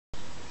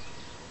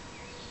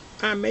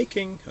I'm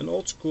making an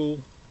old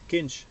school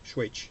cinch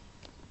switch.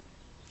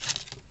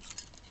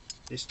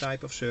 This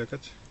type of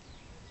circuit.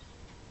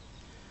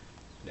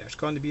 There's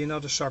going to be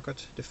another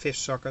socket, the fifth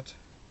socket.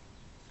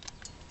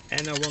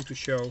 And I want to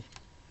show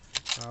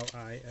how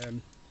I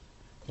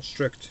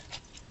construct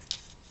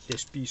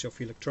this piece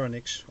of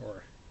electronics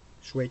or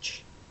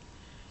switch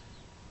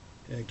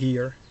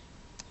gear.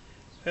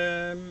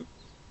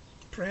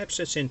 Perhaps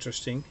that's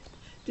interesting.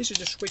 This is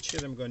the switch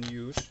that I'm going to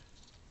use.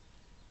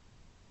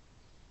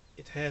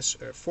 It has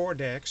 4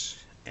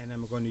 decks and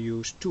I'm going to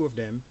use 2 of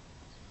them.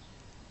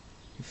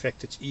 In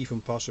fact, it's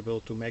even possible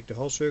to make the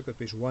whole circuit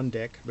with 1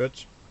 deck,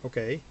 but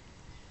okay.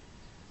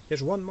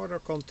 There's 1 motor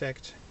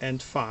contact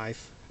and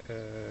 5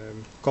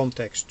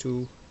 contacts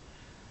to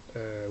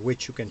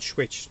which you can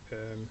switch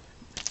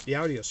the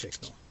audio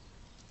signal.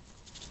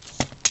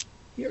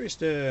 Here is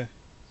the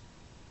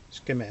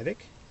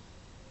schematic.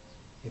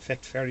 In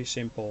fact, very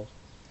simple.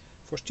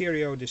 For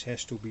stereo this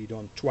has to be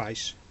done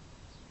twice.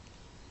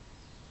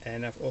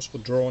 And I've also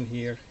drawn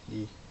here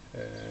the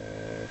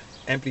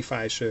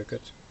amplifier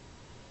circuit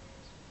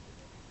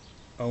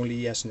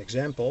only as an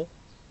example,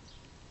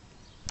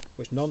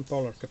 with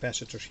non-polar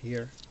capacitors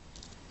here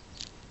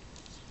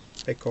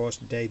because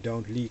they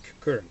don't leak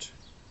current.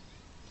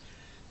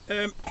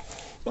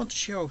 Want to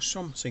show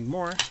something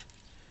more.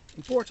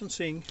 Important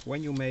thing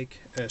when you make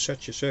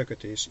such a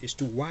circuit is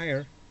to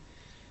wire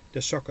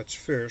the sockets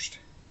first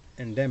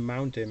and then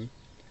mount them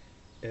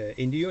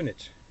in the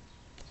unit.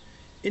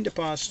 In the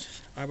past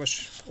I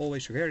was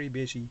always very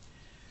busy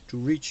to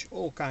reach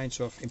all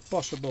kinds of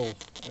impossible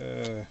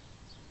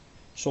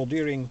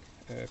soldering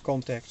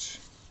contacts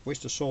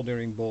with the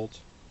soldering bolt,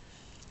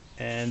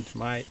 and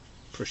my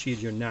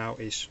procedure now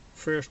is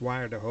first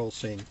wire the whole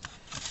thing,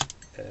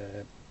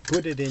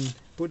 put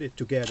it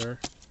together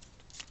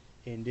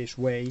in this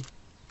way.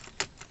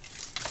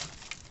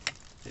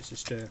 This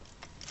is the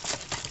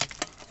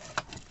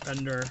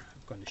under,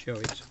 I'm going to show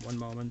it one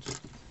moment,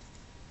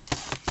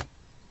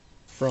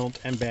 front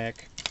and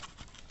back,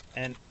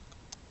 and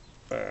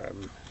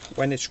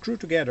when it's screwed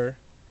together,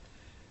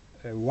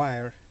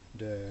 wire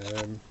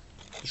the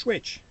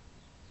switch,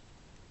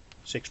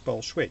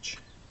 6-pole switch.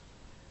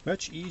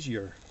 Much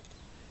easier,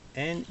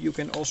 and you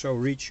can also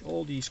reach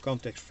all these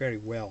contacts very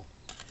well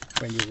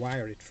when you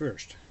wire it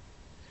first.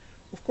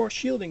 Of course,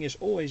 shielding is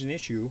always an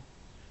issue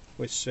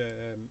with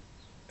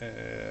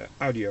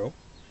audio,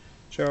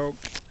 so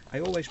I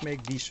always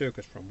make these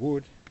circuits from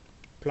wood,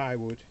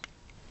 plywood.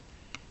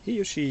 Here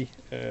you see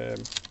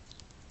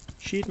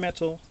sheet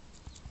metal.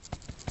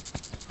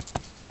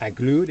 I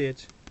glued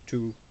it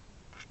to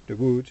the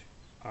wood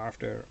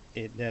after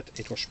that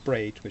it was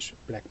sprayed with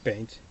black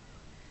paint,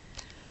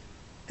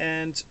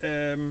 and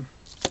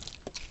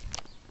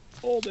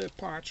all the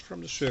parts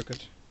from the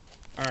circuit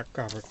are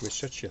covered with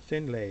such a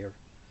thin layer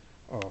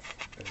of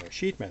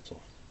sheet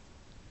metal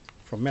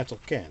from metal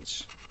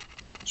cans,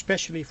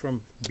 especially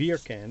from beer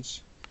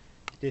cans.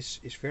 This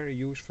is very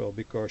useful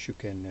because you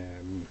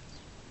can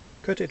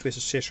cut it with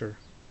a scissor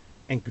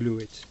and glue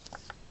it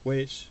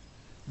with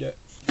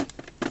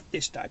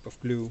this type of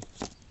glue,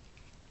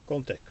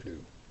 contact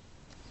glue,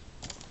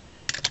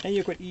 and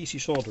you can easily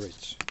solder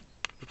it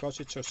because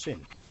it's so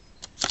thin.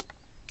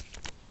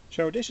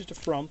 So this is the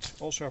front,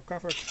 also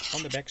covered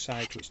on the back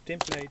side with tin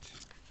plate,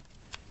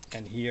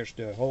 and here's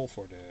the hole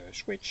for the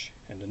switch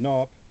and the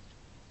knob.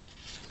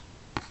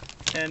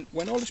 And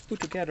when all is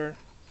put together,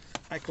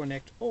 I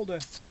connect all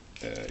the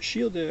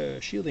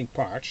shielding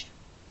parts,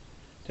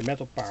 the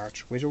metal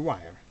parts, with a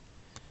wire.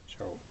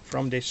 So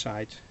from this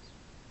side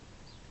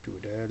to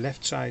the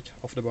left side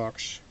of the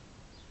box,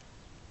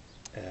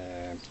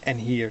 and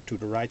here to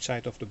the right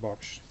side of the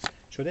box,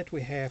 so that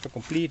we have a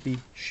completely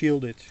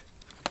shielded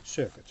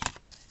circuit.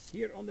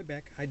 Here on the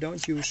back I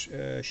don't use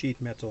sheet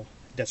metal,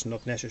 that's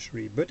not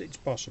necessary, but it's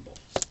possible.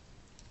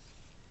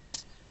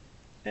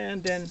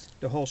 And then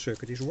the whole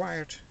circuit is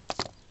wired.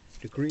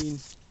 The green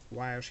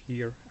wires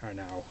here are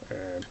now,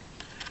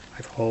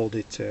 I've called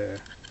it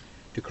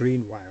the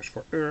green wires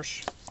for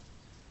earth.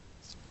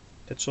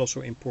 That's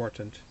also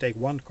important. Take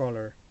one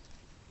color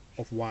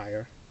of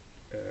wire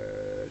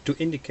to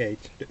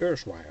indicate the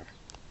earth wire.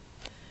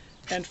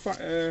 And for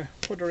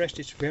the rest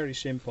it's very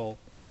simple.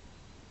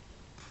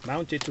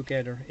 Mount it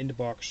together in the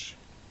box,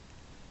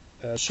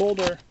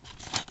 solder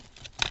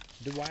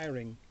the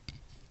wiring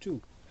to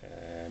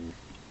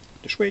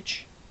the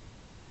switch,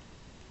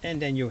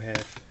 and then you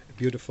have a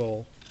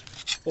beautiful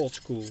old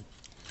school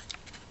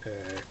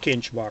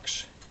cinch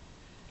box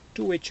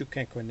to which you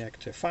can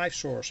connect 5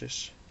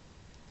 sources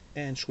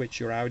and switch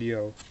your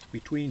audio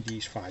between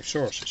these 5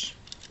 sources.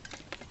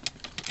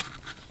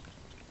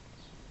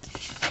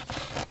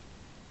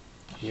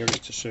 Here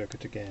is the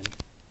circuit again.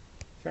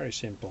 Very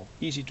simple,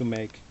 easy to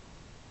make,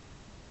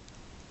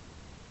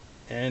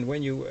 and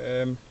when you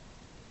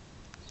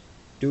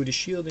do the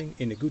shielding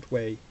in a good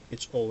way,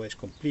 it's always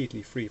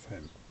completely free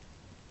from